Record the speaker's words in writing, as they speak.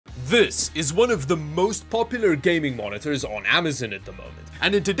This is one of the most popular gaming monitors on Amazon at the moment.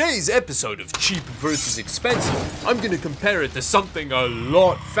 And in today's episode of Cheap versus Expensive, I'm gonna compare it to something a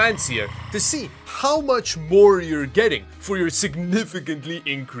lot fancier to see how much more you're getting for your significantly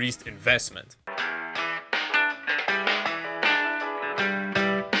increased investment.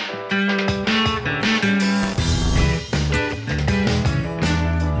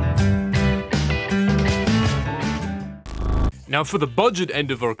 Now for the budget end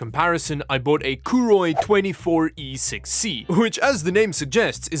of our comparison, I bought a Kuroi 24E6C, which as the name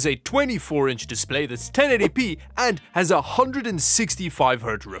suggests is a 24-inch display that's 1080p and has a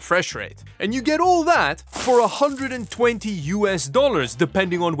 165Hz refresh rate. And you get all that for $120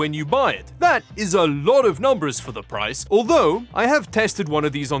 depending on when you buy it. That is a lot of numbers for the price, although I have tested one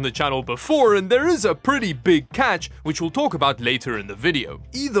of these on the channel before and there is a pretty big catch, which we'll talk about later in the video.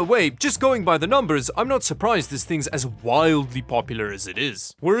 Either way, just going by the numbers, I'm not surprised this thing's as wildly popular as it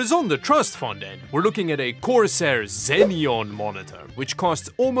is. Whereas on the trust fund end, we're looking at a Corsair Xeneon monitor, which costs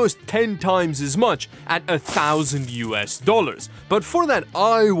almost 10 times as much at $1,000. But for that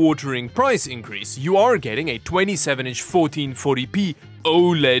eye-watering price increase, you are getting a 27-inch 1440p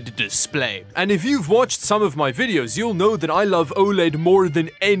OLED display. And if you've watched some of my videos, you'll know that I love OLED more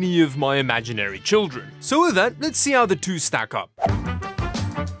than any of my imaginary children. So with that, let's see how the two stack up.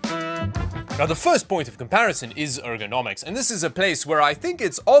 Now the first point of comparison is ergonomics, and this is a place where I think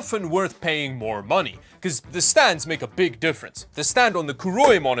it's often worth paying more money, because the stands make a big difference. The stand on the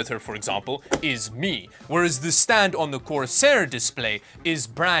Kuroi monitor, for example, is me, whereas the stand on the Corsair display is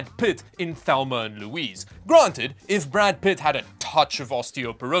Brad Pitt in Thelma and Louise. Granted, if Brad Pitt had a touch of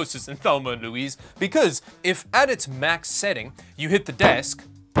osteoporosis in Thelma and Louise, because if at its max setting you hit the desk,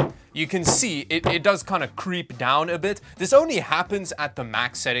 you can see it does kind of creep down a bit. This only happens at the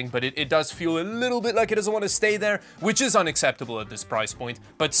max setting, but it does feel a little bit like it doesn't want to stay there, which is unacceptable at this price point.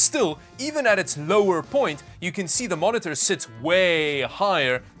 But still, even at its lower point, you can see the monitor sits way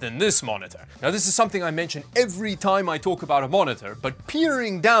higher than this monitor. Now this is something I mention every time I talk about a monitor, but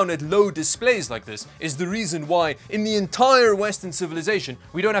peering down at low displays like this is the reason why in the entire Western civilization,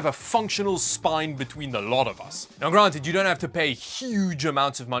 we don't have a functional spine between the lot of us. Now granted, you don't have to pay huge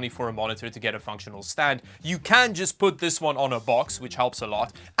amounts of money for a monitor to get a functional stand. You can just put this one on a box, which helps a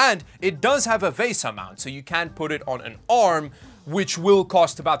lot, and it does have a VESA mount, so you can put it on an arm, which will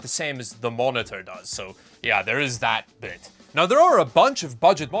cost about the same as the monitor does. So yeah, there is that bit. Now there are a bunch of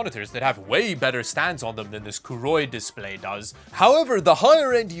budget monitors that have way better stands on them than this Kuroi display does. However, the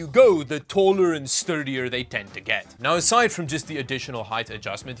higher end you go, the taller and sturdier they tend to get. Now aside from just the additional height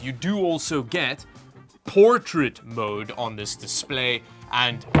adjustment, you do also get portrait mode on this display,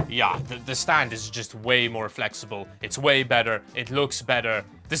 and yeah, the stand is just way more flexible, it's way better, it looks better.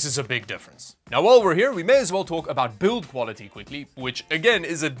 This is a big difference. Now while we're here, we may as well talk about build quality quickly, which again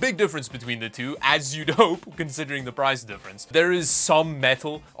is a big difference between the two, as you'd hope, considering the price difference. There is some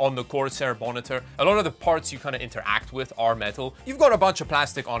metal on the Corsair monitor. A lot of the parts you kind of interact with are metal. You've got a bunch of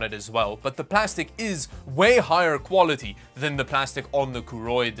plastic on it as well, but the plastic is way higher quality than the plastic on the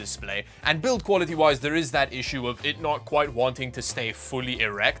Kuroi display. And build quality wise, there is that issue of it not quite wanting to stay fully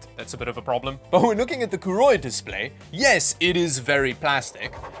erect. That's a bit of a problem. But when looking at the Kuroi display, yes, it is very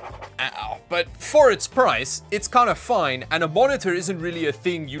plastic. But for its price, it's kind of fine, and a monitor isn't really a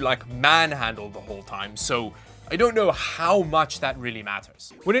thing you like manhandle the whole time, so I don't know how much that really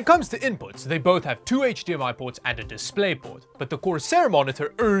matters. When it comes to inputs, they both have two HDMI ports and a display port, but the Corsair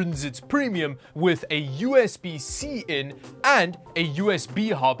monitor earns its premium with a USB-C in and a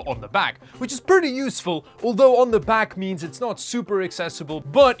USB hub on the back, which is pretty useful, although on the back means it's not super accessible,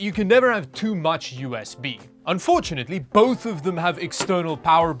 but you can never have too much USB. Unfortunately, both of them have external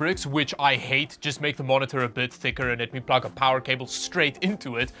power bricks, which I hate, just make the monitor a bit thicker and let me plug a power cable straight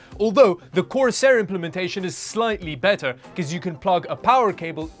into it. Although the Corsair implementation is slightly better because you can plug a power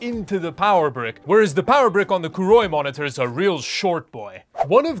cable into the power brick, whereas the power brick on the Kuroi monitor is a real short boy.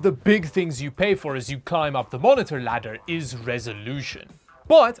 One of the big things you pay for as you climb up the monitor ladder is resolution.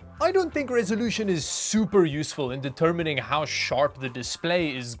 But I don't think resolution is super useful in determining how sharp the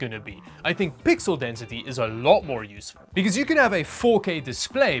display is gonna be. I think pixel density is a lot more useful. Because you can have a 4K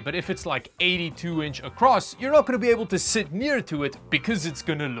display, but if it's like 82-inch across, you're not gonna be able to sit near to it because it's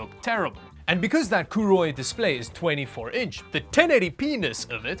gonna look terrible. And because that Kuroi display is 24-inch, the 1080p-ness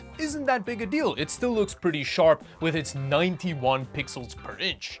of it isn't that big a deal. It still looks pretty sharp with its 91 pixels per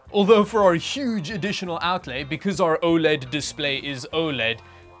inch. Although for our huge additional outlay, because our OLED display is OLED,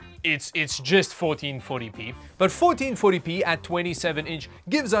 it's just 1440p, but 1440p at 27-inch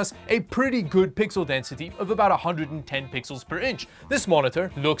gives us a pretty good pixel density of about 110 pixels per inch. This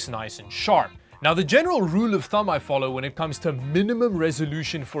monitor looks nice and sharp. Now, the general rule of thumb I follow when it comes to minimum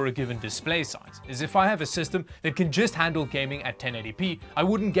resolution for a given display size is if I have a system that can just handle gaming at 1080p, I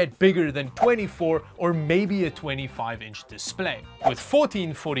wouldn't get bigger than 24 or maybe a 25-inch display. With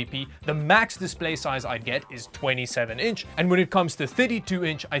 1440p, the max display size I'd get is 27-inch, and when it comes to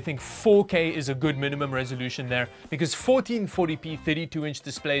 32-inch, I think 4K is a good minimum resolution there, because 1440p 32-inch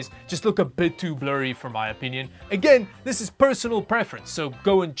displays just look a bit too blurry for my opinion. Again, this is personal preference, so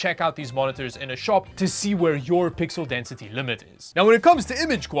go and check out these monitors in a shop to see where your pixel density limit is. Now, when it comes to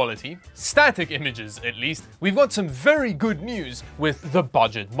image quality, static images at least, we've got some very good news with the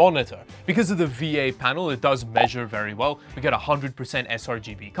budget monitor. Because of the VA panel, it does measure very well. We get 100%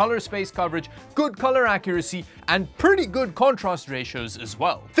 sRGB color space coverage, good color accuracy, and pretty good contrast ratios as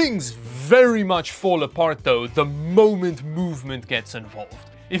well. Things very much fall apart though the moment movement gets involved.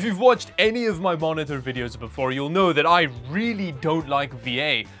 If you've watched any of my monitor videos before, you'll know that I really don't like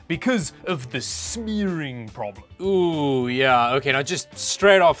VA because of the smearing problem. Ooh, yeah, okay, now just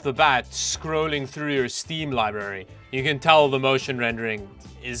straight off the bat, scrolling through your Steam library, you can tell the motion rendering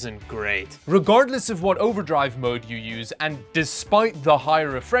isn't great. Regardless of what overdrive mode you use, and despite the high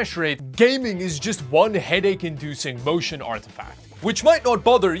refresh rate, gaming is just one headache-inducing motion artifact. Which might not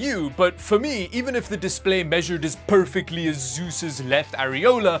bother you, but for me, even if the display measured as perfectly as Zeus's left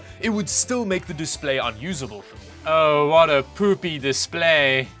areola, it would still make the display unusable for me. Oh, what a poopy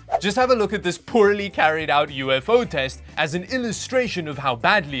display. Just have a look at this poorly carried out UFO test as an illustration of how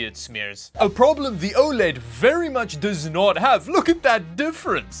badly it smears. A problem the OLED very much does not have. Look at that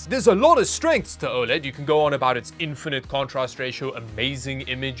difference. There's a lot of strengths to OLED. You can go on about its infinite contrast ratio, amazing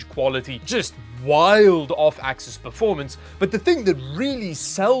image quality, just wild off-axis performance, but the thing that really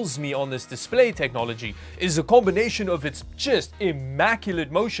sells me on this display technology is a combination of its just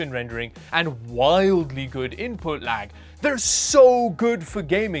immaculate motion rendering and wildly good input lag. They're so good for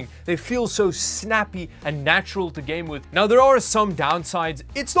gaming. They feel so snappy and natural to game with. Now, there are some downsides.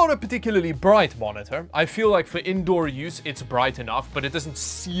 It's not a particularly bright monitor. I feel like for indoor use, it's bright enough, but it doesn't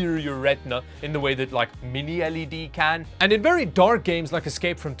sear your retina in the way that like mini LED can. And in very dark games like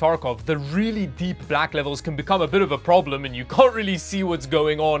Escape from Tarkov, the really deep black levels can become a bit of a problem and you can't really see what's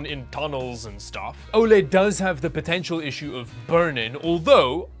going on in tunnels and stuff. OLED does have the potential issue of burn-in,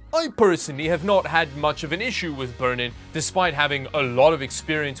 although I personally have not had much of an issue with burn-in, despite having a lot of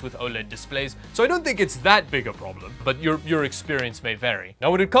experience with OLED displays, so I don't think it's that big a problem, but your experience may vary.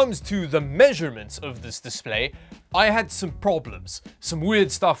 Now, when it comes to the measurements of this display, I had some problems. Some weird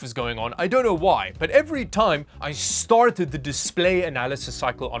stuff was going on. I don't know why, but every time I started the display analysis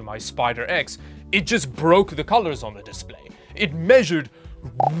cycle on my Spider X, it just broke the colors on the display. It measured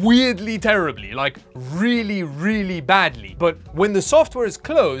weirdly terribly, like really, really badly. But when the software is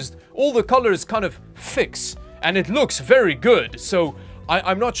closed, all the colors kind of fix, and it looks very good, so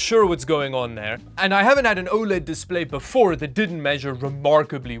I'm not sure what's going on there. And I haven't had an OLED display before that didn't measure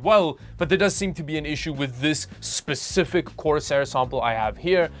remarkably well, but there does seem to be an issue with this specific Corsair sample I have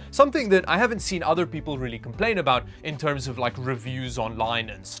here, something that I haven't seen other people really complain about in terms of like reviews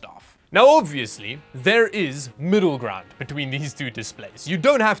online and stuff. Now, obviously, there is middle ground between these two displays. You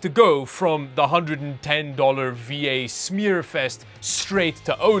don't have to go from the $110 VA smear fest straight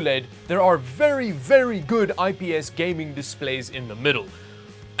to OLED. There are very, very good IPS gaming displays in the middle.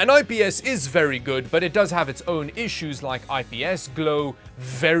 And IPS is very good, but it does have its own issues like IPS glow,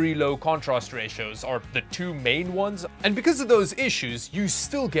 very low contrast ratios are the two main ones. And because of those issues, you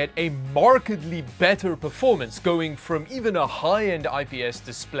still get a markedly better performance going from even a high-end IPS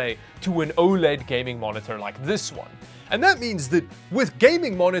display to an OLED gaming monitor like this one. And that means that with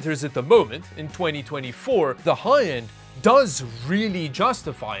gaming monitors at the moment, in 2024, the high-end does really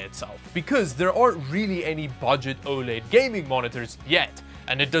justify itself because there aren't really any budget OLED gaming monitors yet.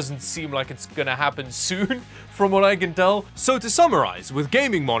 And it doesn't seem like it's gonna happen soon, from what I can tell. So to summarize, with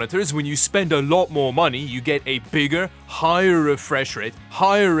gaming monitors, when you spend a lot more money, you get a bigger, higher refresh rate,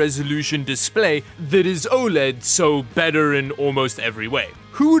 higher resolution display that is OLED, so better in almost every way.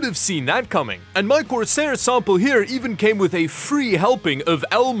 Who would have seen that coming? And my Corsair sample here even came with a free helping of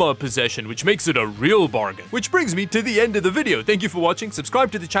Elma possession, which makes it a real bargain. Which brings me to the end of the video. Thank you for watching,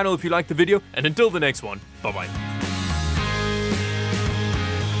 subscribe to the channel if you liked the video, and until the next one, bye bye.